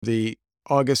The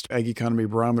August Ag Economy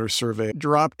Barometer survey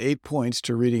dropped 8 points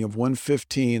to a reading of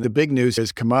 115. The big news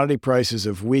is commodity prices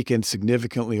have weakened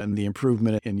significantly and the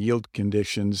improvement in yield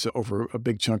conditions over a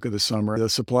big chunk of the summer. The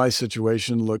supply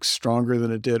situation looks stronger than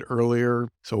it did earlier,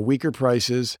 so weaker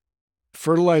prices.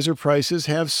 Fertilizer prices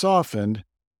have softened,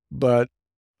 but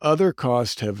other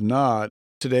costs have not.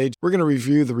 Today, we're going to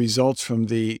review the results from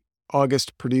the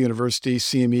August Purdue University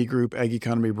CME Group Ag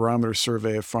Economy Barometer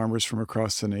survey of farmers from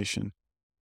across the nation.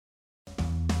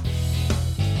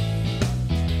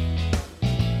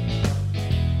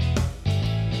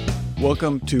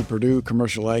 Welcome to Purdue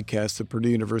Commercial AgCast, the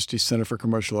Purdue University Center for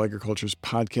Commercial Agriculture's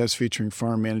podcast featuring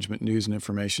farm management news and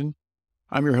information.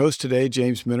 I'm your host today,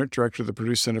 James Minert, Director of the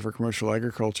Purdue Center for Commercial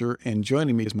Agriculture, and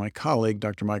joining me is my colleague,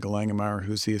 Dr. Michael Langemeyer,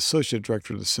 who's the Associate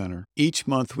Director of the Center. Each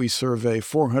month, we survey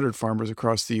 400 farmers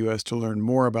across the U.S. to learn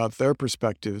more about their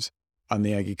perspectives on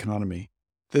the ag economy.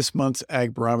 This month's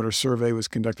Ag Barometer survey was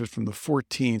conducted from the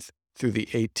 14th through the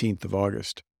 18th of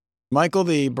August. Michael,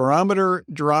 the barometer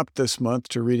dropped this month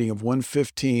to a reading of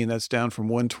 115. That's down from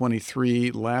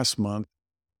 123 last month,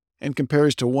 and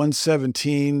compares to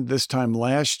 117 this time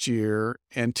last year.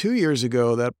 And 2 years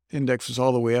ago, that index was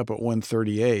all the way up at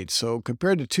 138. So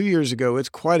compared to 2 years ago, it's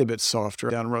quite a bit softer,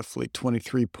 down roughly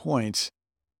 23 points.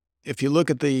 If you look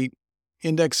at the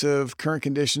index of current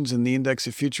conditions and the index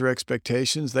of future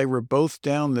expectations, they were both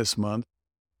down this month.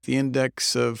 The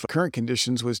index of current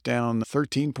conditions was down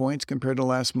 13 points compared to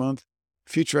last month.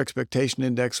 Future expectation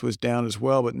index was down as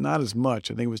well, but not as much.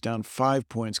 I think it was down 5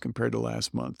 points compared to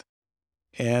last month.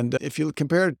 And if you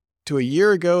compare it to a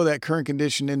year ago, that current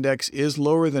condition index is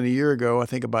lower than a year ago, I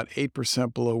think about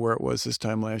 8% below where it was this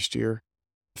time last year.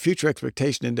 Future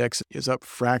expectation index is up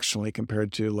fractionally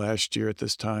compared to last year at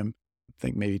this time, I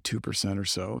think maybe 2% or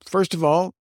so. First of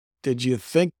all, did you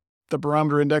think the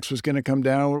barometer index was going to come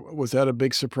down? Was that a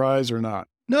big surprise or not?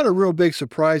 Not a real big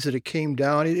surprise that it came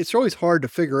down. It's always hard to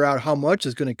figure out how much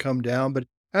is going to come down, but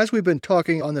as we've been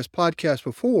talking on this podcast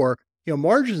before,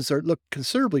 margins look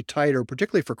considerably tighter,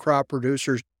 particularly for crop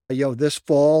producers, this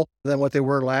fall than what they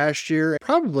were last year,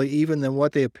 probably even than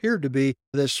what they appeared to be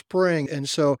this spring. And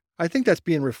so I think that's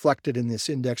being reflected in this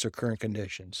index of current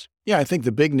conditions. Yeah, I think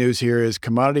the big news here is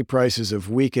commodity prices have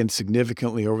weakened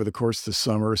significantly over the course of the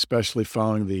summer, especially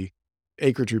following the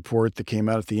acreage report that came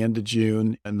out at the end of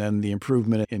June, and then the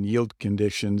improvement in yield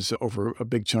conditions over a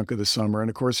big chunk of the summer. And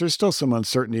of course, there's still some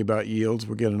uncertainty about yields.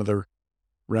 We'll get another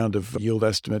round of yield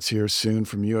estimates here soon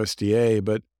from USDA,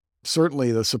 but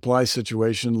certainly the supply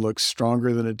situation looks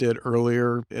stronger than it did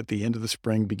earlier at the end of the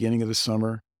spring, beginning of the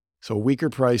summer. So weaker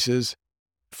prices.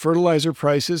 Fertilizer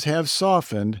prices have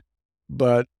softened,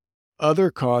 but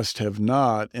other costs have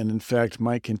not, and in fact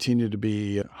might continue to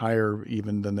be higher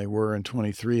even than they were in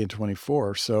 23 and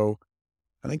 24. So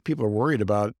I think people are worried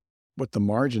about what the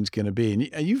margin's going to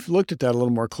be. And you've looked at that a little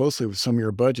more closely with some of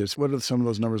your budgets. What do some of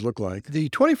those numbers look like? The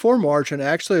 24 margin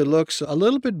actually looks a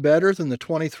little bit better than the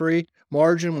 23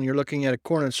 margin when you're looking at a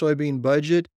corn and soybean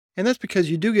budget. And that's because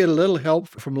you do get a little help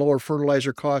from lower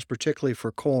fertilizer costs, particularly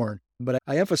for corn. But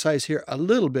I emphasize here a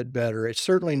little bit better. It's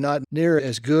certainly not near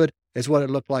as good as what it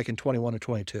looked like in 21 and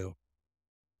 22.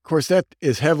 Of course, that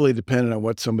is heavily dependent on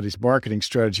what somebody's marketing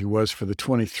strategy was for the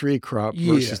 23 crop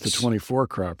versus the 24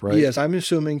 crop, right? Yes, I'm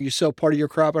assuming you sell part of your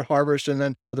crop at harvest and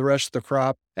then the rest of the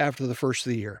crop after the first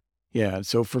of the year. Yeah,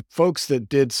 so for folks that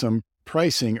did some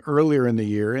pricing earlier in the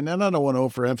year, and I don't want to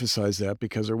overemphasize that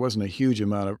because there wasn't a huge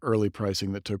amount of early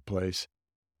pricing that took place.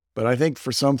 But I think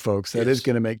for some folks, that is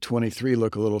going to make 23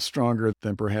 look a little stronger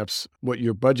than perhaps what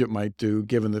your budget might do,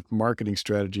 given the marketing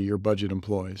strategy your budget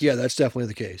employs. Yeah, that's definitely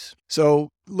the case. So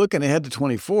looking ahead to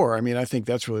 24, I think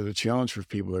that's really the challenge for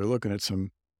people. They're looking at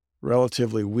some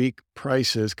relatively weak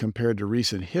prices compared to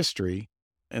recent history,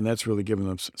 and that's really giving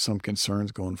them some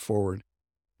concerns going forward.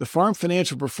 The Farm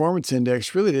Financial Performance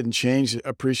Index really didn't change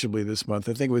appreciably this month.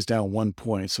 I think it was down 1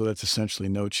 point, so that's essentially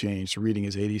no change. The reading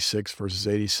is 86 versus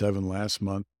 87 last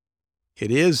month. It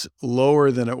is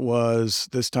lower than it was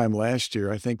this time last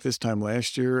year. I think this time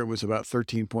last year it was about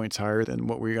 13 points higher than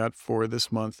what we got for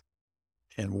this month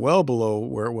and well below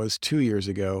where it was 2 years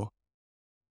ago.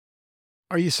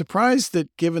 Are you surprised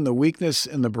that given the weakness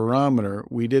in the barometer,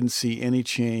 we didn't see any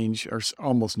change or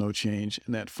almost no change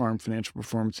in that Farm Financial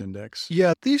Performance Index?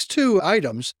 Yeah, these two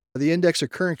items, the Index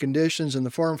of Current Conditions and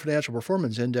the Farm Financial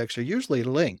Performance Index, are usually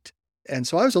linked. And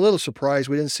so I was a little surprised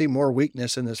we didn't see more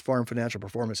weakness in this Farm Financial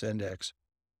Performance Index.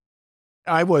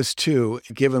 I was too,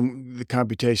 given the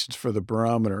computations for the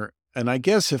barometer. And I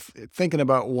guess if thinking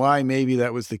about why maybe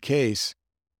that was the case,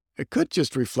 it could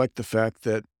just reflect the fact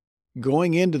that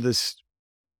going into this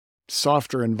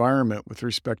softer environment with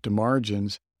respect to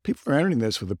margins, People are entering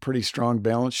this with a pretty strong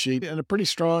balance sheet and a pretty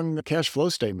strong cash flow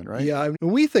statement, right? Yeah,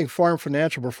 when we think farm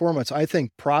financial performance, I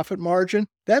think profit margin.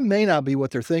 That may not be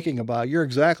what they're thinking about. You're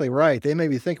exactly right. They may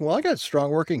be thinking, well, I got strong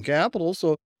working capital,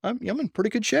 so I'm in pretty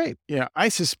good shape. Yeah, I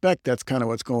suspect that's kind of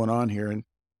what's going on here, and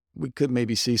we could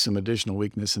maybe see some additional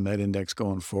weakness in that index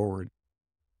going forward.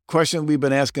 Question we've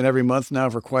been asking every month now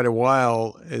for quite a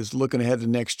while is, looking ahead to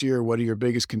next year, what are your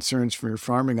biggest concerns for your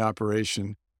farming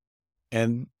operation?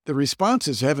 And the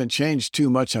responses haven't changed too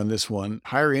much on this one.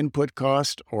 Higher input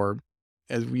cost, or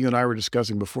as you and I were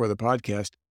discussing before the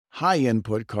podcast, high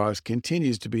input cost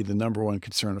continues to be the number one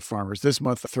concern of farmers. This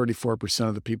month, 34%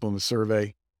 of the people in the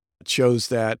survey chose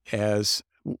that as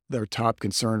their top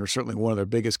concern, or certainly one of their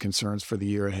biggest concerns for the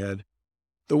year ahead.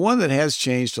 The one that has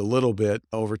changed a little bit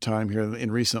over time here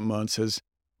in recent months is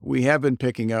we have been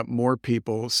picking up more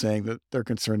people saying that they're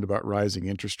concerned about rising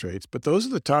interest rates. But those are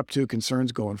the top two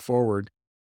concerns going forward.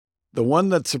 The one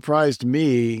that surprised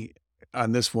me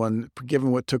on this one,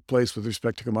 given what took place with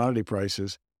respect to commodity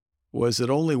prices, was that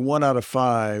only 1 out of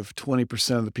 5,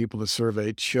 20% of the people in the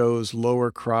survey chose lower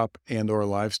crop and or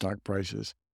livestock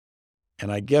prices.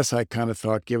 And I guess I kind of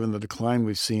thought, given the decline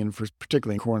we've seen, for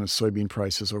particularly in corn and soybean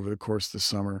prices over the course of the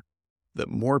summer, that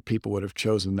more people would have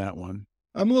chosen that one.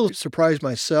 I'm a little surprised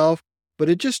myself, but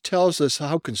it just tells us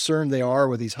how concerned they are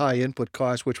with these high input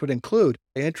costs, which would include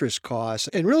interest costs.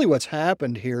 And really what's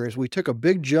happened here is we took a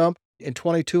big jump in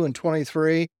 22 and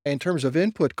 23 in terms of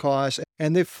input costs,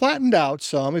 and they've flattened out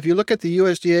some. If you look at the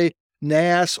USDA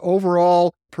NASS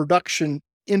overall production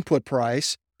input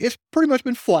price, it's pretty much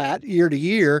been flat year to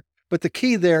year, but the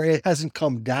key there, it hasn't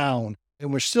come down.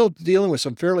 And we're still dealing with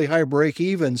some fairly high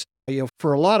break-evens.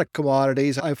 For a lot of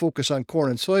commodities, I focus on corn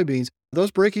and soybeans,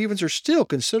 those break-evens are still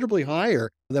considerably higher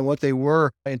than what they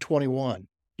were in 21.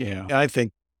 Yeah, I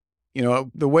think,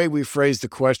 the way we phrase the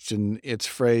question, it's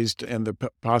phrased, and the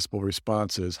possible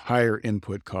response is higher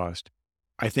input cost.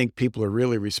 I think people are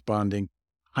really responding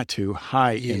to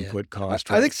high input cost.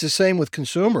 I think it's the same with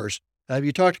consumers. Have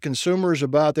you talked to consumers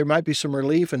about there might be some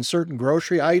relief in certain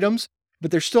grocery items, but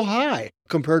they're still high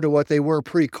compared to what they were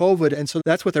pre-COVID. And so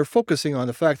that's what they're focusing on,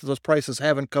 the fact that those prices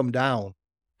haven't come down.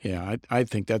 Yeah, I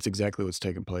think that's exactly what's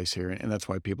taking place here, and that's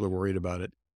why people are worried about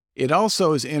it. It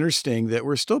also is interesting that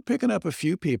we're still picking up a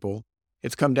few people.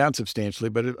 It's come down substantially,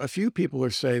 but a few people are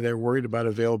saying they're worried about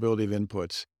availability of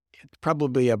inputs. It's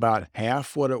probably about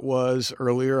half what it was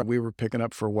earlier. We were picking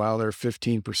up for a while there,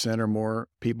 15% or more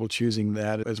people choosing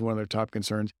that as one of their top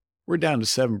concerns. We're down to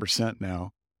 7%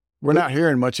 now. We're not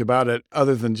hearing much about it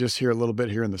other than just here a little bit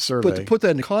here in the survey. But to put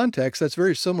that in context, that's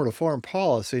very similar to foreign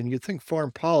policy, and you'd think foreign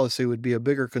policy would be a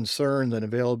bigger concern than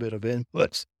availability of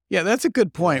inputs. Yeah, that's a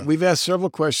good point. Yeah. We've asked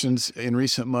several questions in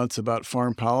recent months about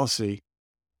foreign policy,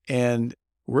 and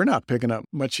we're not picking up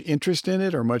much interest in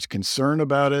it or much concern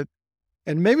about it.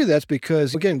 And maybe that's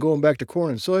because, again, going back to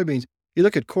corn and soybeans, you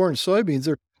look at corn and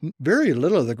soybeans, very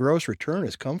little of the gross return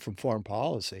has come from foreign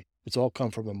policy. It's all come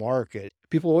from the market.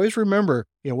 People always remember,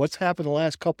 what's happened the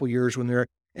last couple of years when they're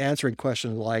answering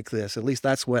questions like this. At least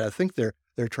that's what I think they're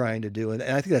trying to do. And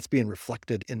I think that's being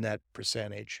reflected in that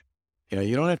percentage. Yeah,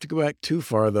 you don't have to go back too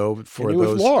far, though, for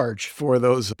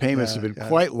those payments have been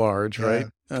quite large, right?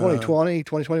 2020,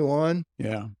 2021.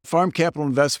 Yeah. Farm Capital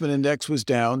Investment Index was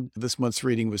down. This month's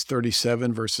reading was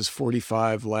 37 versus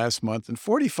 45 last month. And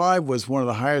 45 was one of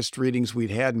the highest readings we'd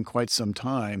had in quite some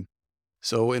time.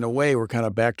 So in a way, we're kind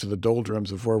of back to the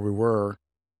doldrums of where we were.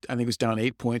 I think it was down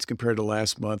 8 points compared to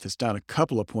last month. It's down a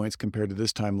couple of points compared to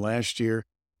this time last year.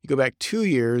 You go back 2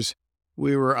 years,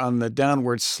 we were on the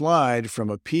downward slide from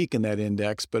a peak in that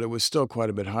index, but it was still quite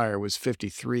a bit higher. It was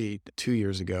 53 2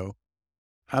 years ago.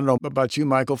 I don't know about you,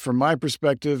 Michael. From my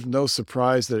perspective, no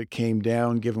surprise that it came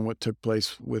down given what took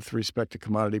place with respect to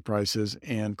commodity prices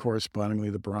and correspondingly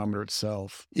the barometer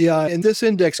itself. Yeah, and this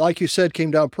index, like you said,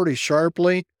 came down pretty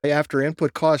sharply after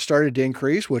input costs started to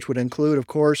increase, which would include, of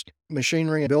course,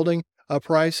 machinery and building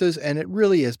prices. And it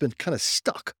really has been kind of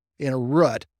stuck in a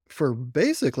rut for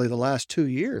basically the last 2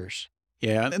 years.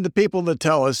 Yeah, and the people that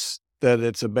tell us that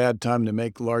it's a bad time to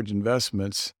make large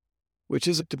investments, which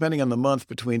is, depending on the month,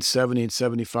 between 70 and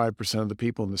 75% of the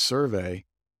people in the survey,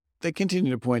 they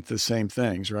continue to point to the same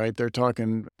things, right? They're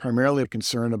talking primarily a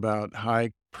concern about high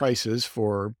prices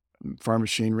for farm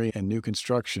machinery and new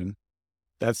construction.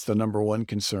 That's the number one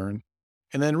concern.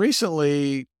 And then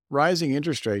recently, rising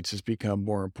interest rates has become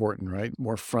more important, right?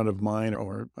 More front of mind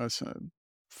or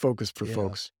focus for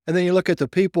folks. And then you look at the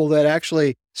people that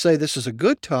actually say this is a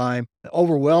good time.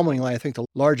 Overwhelmingly, I think the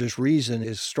largest reason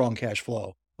is strong cash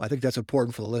flow. I think that's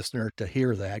important for the listener to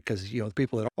hear that because, the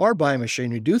people that are buying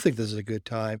machinery do think this is a good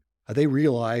time. they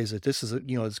realize that this is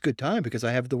it's a good time because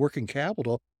I have the working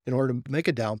capital in order to make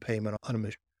a down payment on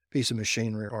a piece of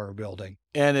machinery or a building.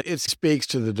 And it speaks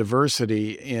to the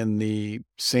diversity in the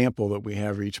sample that we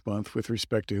have each month with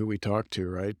respect to who we talk to,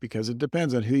 right? Because it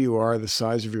depends on who you are, the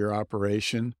size of your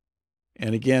operation.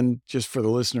 And again, just for the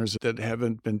listeners that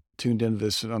haven't been tuned into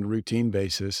this on a routine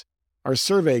basis, our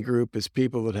survey group is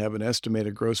people that have an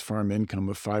estimated gross farm income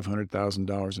of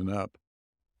 $500,000 and up.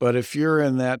 But if you're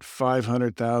in that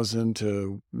 500,000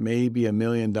 to maybe $1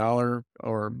 million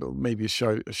or maybe a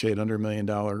shade under $1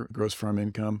 million gross farm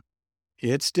income,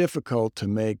 it's difficult to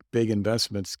make big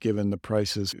investments given the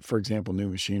prices, for example, new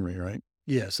machinery, right?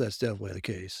 Yes, that's definitely the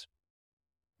case.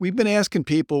 We've been asking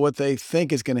people what they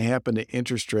think is going to happen to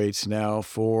interest rates now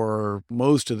for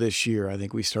most of this year. I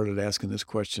think we started asking this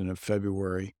question in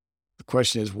February. The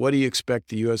question is, what do you expect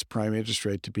the U.S. prime interest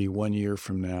rate to be 1 year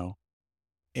from now?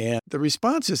 And the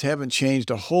responses haven't changed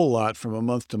a whole lot from a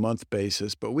month-to-month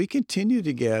basis, but we continue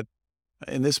to get,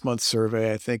 in this month's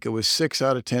survey, I think it was 6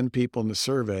 out of 10 people in the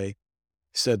survey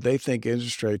said they think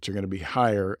interest rates are going to be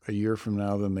higher a year from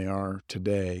now than they are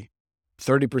today.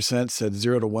 30% said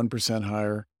 0 to 1%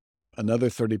 higher. Another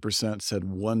 30% said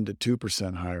 1 to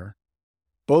 2% higher.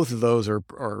 Both of those are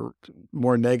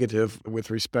more negative with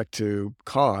respect to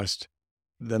cost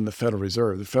than the Federal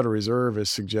Reserve. The Federal Reserve is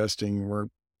suggesting we're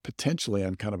potentially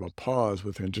on kind of a pause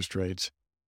with interest rates.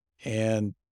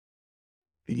 And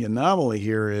the anomaly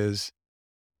here is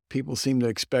people seem to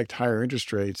expect higher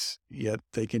interest rates, yet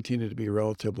they continue to be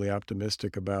relatively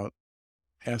optimistic about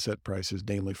asset prices,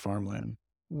 namely farmland.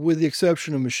 With the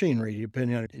exception of machinery,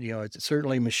 depending on, it's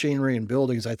certainly machinery and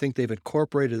buildings. I think they've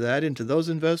incorporated that into those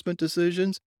investment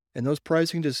decisions and those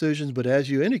pricing decisions. But as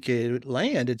you indicated,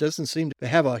 land, it doesn't seem to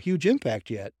have a huge impact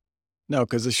yet. No,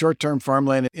 because the short-term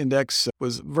farmland index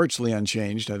was virtually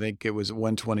unchanged. I think it was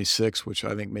 126, which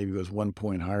I think maybe was 1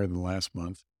 point higher than last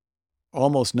month.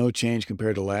 Almost no change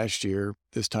compared to last year.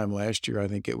 This time last year, I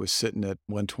think it was sitting at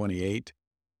 128.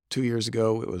 2 years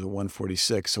ago, it was a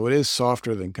 146. So it is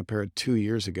softer than compared 2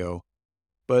 years ago.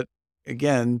 But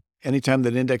again, anytime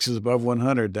that index is above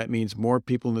 100, that means more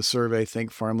people in the survey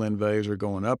think farmland values are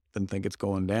going up than think it's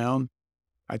going down.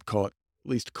 I'd call it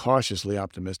at least cautiously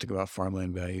optimistic about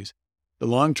farmland values. The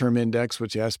long-term index,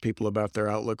 which asked people about their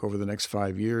outlook over the next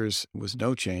 5 years, was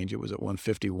no change. It was at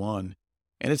 151.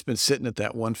 And it's been sitting at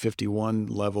that 151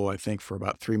 level, I think, for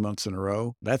about 3 months in a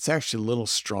row. That's actually a little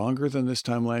stronger than this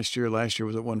time last year. Last year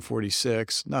was at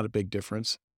 146, not a big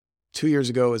difference. 2 years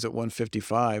ago it was at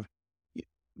 155.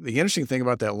 The interesting thing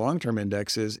about that long-term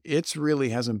index is it really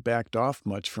hasn't backed off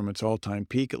much from its all-time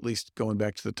peak, at least going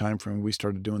back to the time frame we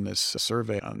started doing this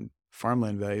survey on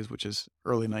farmland values, which is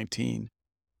early 19.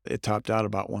 It topped out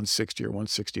about 160 or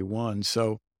 161.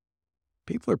 So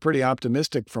people are pretty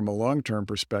optimistic from a long-term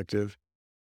perspective,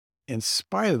 in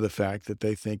spite of the fact that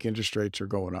they think interest rates are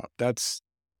going up. That's,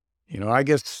 I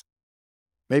guess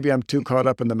maybe I'm too caught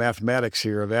up in the mathematics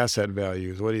here of asset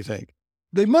values. What do you think?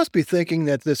 They must be thinking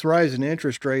that this rise in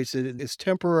interest rates is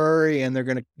temporary and they're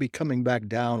going to be coming back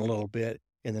down a little bit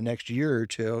in the next year or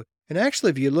two. And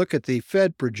actually, if you look at the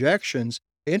Fed projections,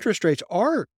 interest rates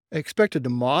are expected to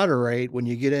moderate when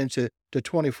you get into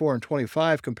 24 and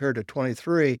 25 compared to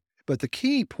 23. But the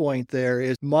key point there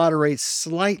is moderate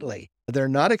slightly. They're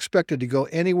not expected to go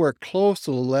anywhere close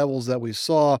to the levels that we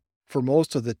saw for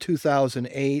most of the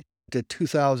 2008 to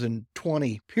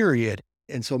 2020 period.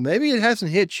 And so maybe it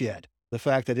hasn't hit yet. The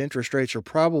fact that interest rates are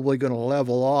probably going to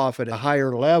level off at a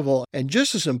higher level. And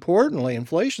just as importantly,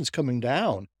 inflation's coming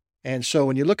down. And so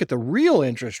when you look at the real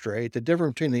interest rate, the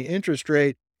difference between the interest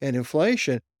rate and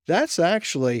inflation, that's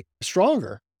actually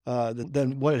stronger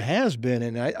than what it has been.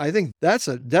 And I think that's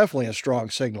definitely a strong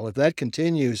signal. If that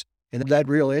continues and that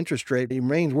real interest rate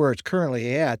remains where it's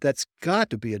currently at, that's got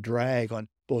to be a drag on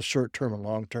both short-term and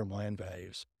long-term land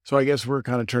values. So I guess we're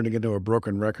kind of turning into a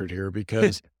broken record here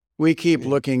because we keep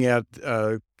looking at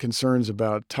concerns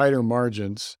about tighter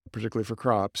margins, particularly for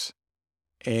crops,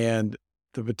 and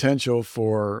the potential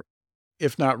for,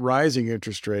 if not rising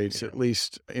interest rates, at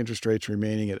least interest rates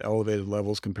remaining at elevated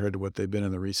levels compared to what they've been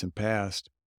in the recent past,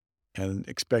 and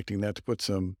expecting that to put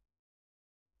some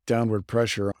downward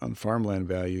pressure on farmland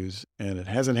values. And it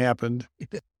hasn't happened.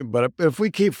 But if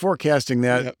we keep forecasting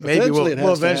that, maybe we'll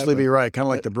eventually be right, kind of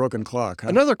like the broken clock. Huh?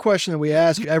 Another question that we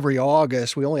ask every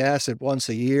August, we only ask it once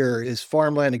a year, is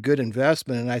farmland a good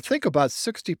investment? And I think about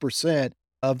 60%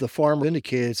 of the farm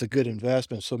indicate it's a good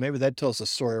investment. So maybe that tells the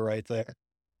story right there.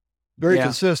 Very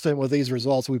consistent with these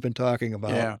results we've been talking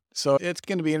about. Yeah. So it's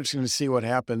going to be interesting to see what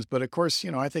happens. But of course,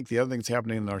 I think the other thing that's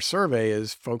happening in our survey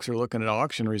is folks are looking at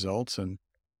auction results, and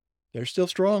They're still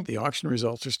strong. The auction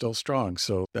results are still strong.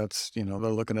 So that's, they're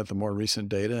looking at the more recent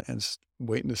data and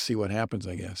waiting to see what happens,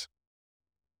 I guess.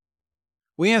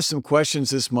 We have some questions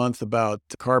this month about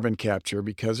carbon capture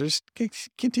because there's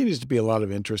continues to be a lot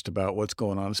of interest about what's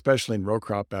going on, especially in row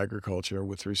crop agriculture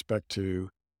with respect to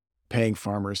paying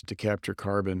farmers to capture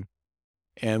carbon.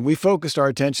 And we focused our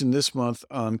attention this month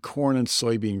on corn and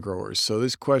soybean growers. So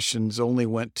these questions only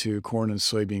went to corn and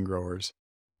soybean growers.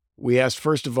 We asked,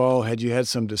 first of all, had you had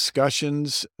some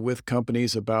discussions with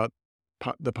companies about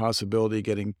the possibility of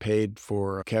getting paid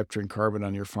for capturing carbon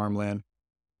on your farmland?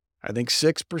 I think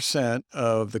 6%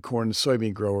 of the corn and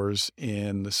soybean growers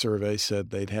in the survey said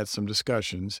they'd had some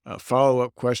discussions. A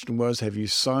follow-up question was, have you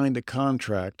signed a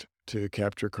contract to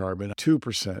capture carbon?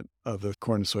 2% of the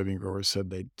corn and soybean growers said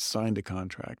they'd signed a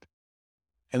contract.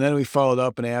 And then we followed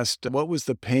up and asked, what was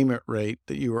the payment rate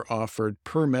that you were offered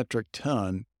per metric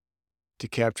ton to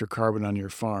capture carbon on your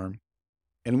farm?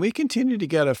 And we continue to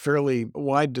get a fairly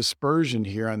wide dispersion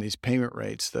here on these payment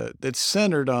rates that's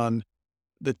centered on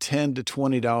the $10 to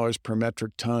 $20 per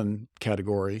metric ton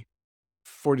category.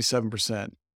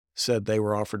 47% said they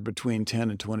were offered between $10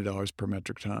 and $20 per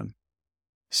metric ton.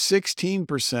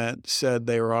 16% said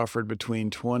they were offered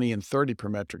between 20 and 30 per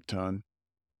metric ton.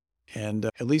 And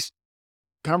at least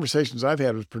conversations I've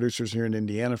had with producers here in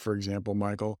Indiana, for example,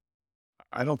 Michael,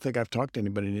 I don't think I've talked to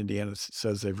anybody in Indiana that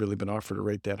says they've really been offered a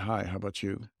rate that high. How about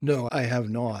you? No, I have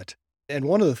not. And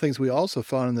one of the things we also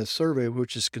found in this survey,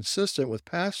 which is consistent with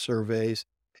past surveys,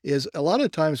 is a lot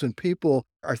of times when people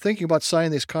are thinking about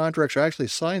signing these contracts or actually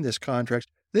sign this contract,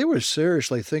 they were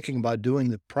seriously thinking about doing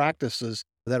the practices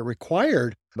that are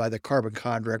required by the carbon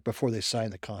contract before they sign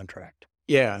the contract.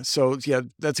 Yeah. So,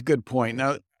 that's a good point.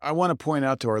 Now, I want to point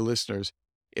out to our listeners,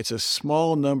 it's a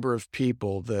small number of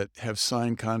people that have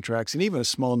signed contracts and even a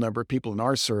small number of people in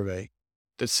our survey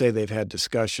that say they've had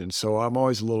discussions. So I'm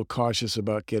always a little cautious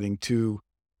about getting too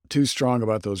strong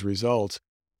about those results.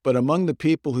 But among the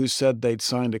people who said they'd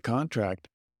signed a contract,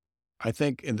 I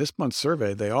think in this month's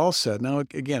survey, they all said, now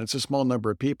again, it's a small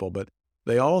number of people, but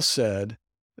they all said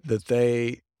that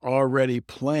they already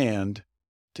planned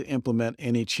to implement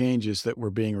any changes that were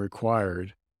being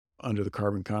required under the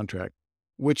carbon contract,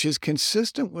 which is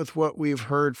consistent with what we've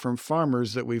heard from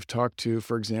farmers that we've talked to,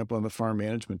 for example, on the farm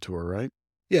management tour, right?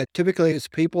 Yeah, typically it's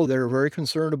people that are very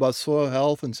concerned about soil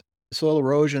health and soil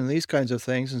erosion and these kinds of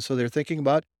things. And so they're thinking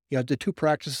about, the two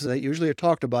practices that usually are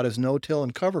talked about is no-till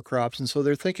and cover crops. And so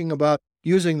they're thinking about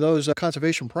using those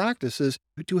conservation practices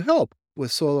to help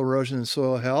with soil erosion and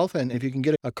soil health. And if you can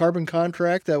get a carbon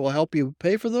contract that will help you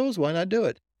pay for those, why not do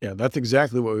it? Yeah, that's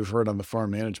exactly what we've heard on the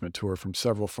farm management tour from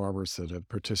several farmers that have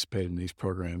participated in these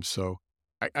programs. So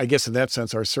I guess in that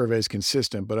sense, our survey is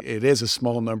consistent, but it is a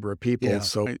small number of people. Yeah.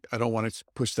 So I don't want to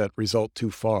push that result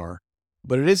too far,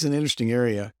 but it is an interesting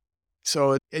area.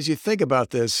 So as you think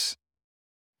about this,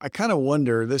 I kind of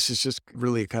wonder, this is just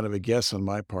really kind of a guess on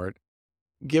my part,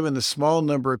 given the small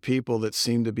number of people that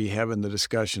seem to be having the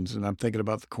discussions, and I'm thinking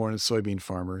about the corn and soybean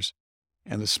farmers,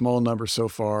 and the small number so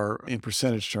far in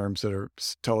percentage terms that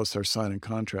tell us they're signing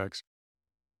contracts.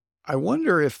 I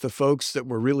wonder if the folks that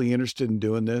were really interested in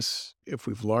doing this, if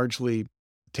we've largely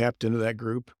tapped into that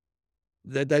group.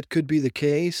 That could be the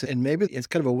case, and maybe it's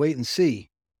kind of a wait and see.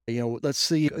 Let's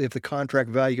see if the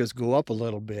contract values go up a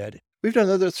little bit. We've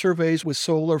done other surveys with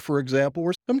solar, for example,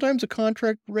 where sometimes the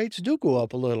contract rates do go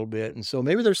up a little bit. And so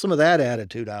maybe there's some of that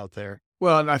attitude out there.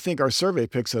 Well, and I think our survey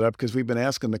picks it up because we've been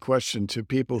asking the question to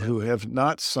people who have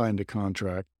not signed a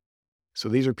contract. So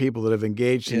these are people that have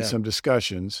engaged in some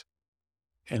discussions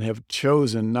and have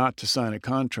chosen not to sign a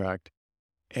contract.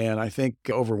 And I think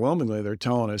overwhelmingly, they're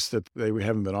telling us that they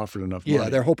haven't been offered enough money. Yeah,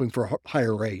 they're hoping for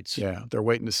higher rates. Yeah, they're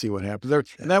waiting to see what happens.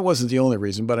 And that wasn't the only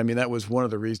reason, but I mean, that was one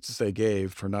of the reasons they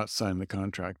gave for not signing the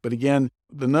contract. But again,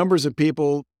 the numbers of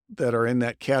people that are in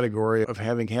that category of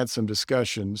having had some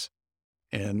discussions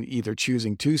and either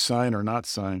choosing to sign or not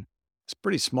sign, it's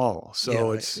pretty small.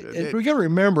 So we got to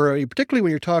remember, particularly when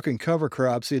you're talking cover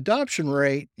crops, the adoption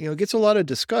rate, gets a lot of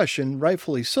discussion,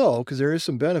 rightfully so, because there is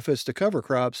some benefits to cover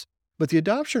crops. But the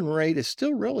adoption rate is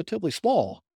still relatively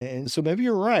small. And so maybe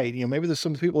you're right. Maybe there's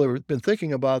some people that have been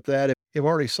thinking about that. If they've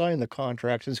already signed the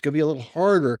contract, it's going to be a little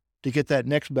harder to get that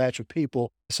next batch of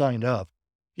people signed up.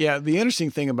 Yeah, the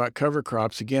interesting thing about cover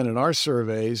crops, again, in our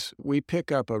surveys, we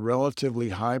pick up a relatively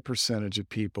high percentage of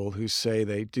people who say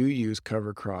they do use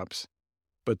cover crops,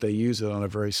 but they use it on a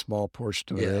very small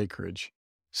portion of their acreage.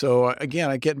 So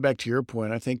again, getting back to your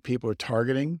point, I think people are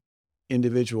targeting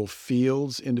individual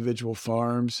fields, individual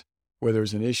farms, where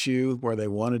there's an issue, where they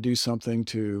want to do something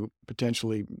to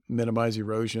potentially minimize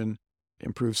erosion,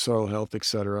 improve soil health, et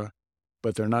cetera.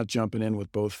 but they're not jumping in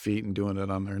with both feet and doing it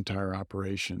on their entire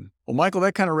operation. Well, Michael,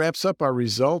 that kind of wraps up our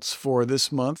results for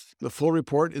this month. The full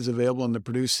report is available on the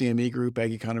Purdue CME Group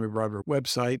Ag Economy Barometer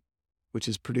website, which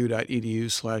is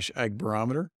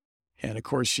purdue.edu/agbarometer. And of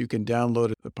course, you can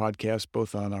download the podcast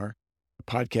both on our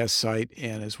podcast site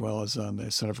and as well as on the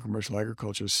Center for Commercial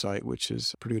Agriculture's site, which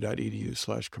is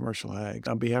purdue.edu/commercialag.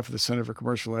 On behalf of the Center for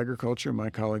Commercial Agriculture, my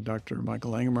colleague, Dr.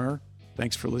 Michael Langemeyer,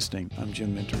 thanks for listening. I'm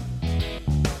Jim Minter.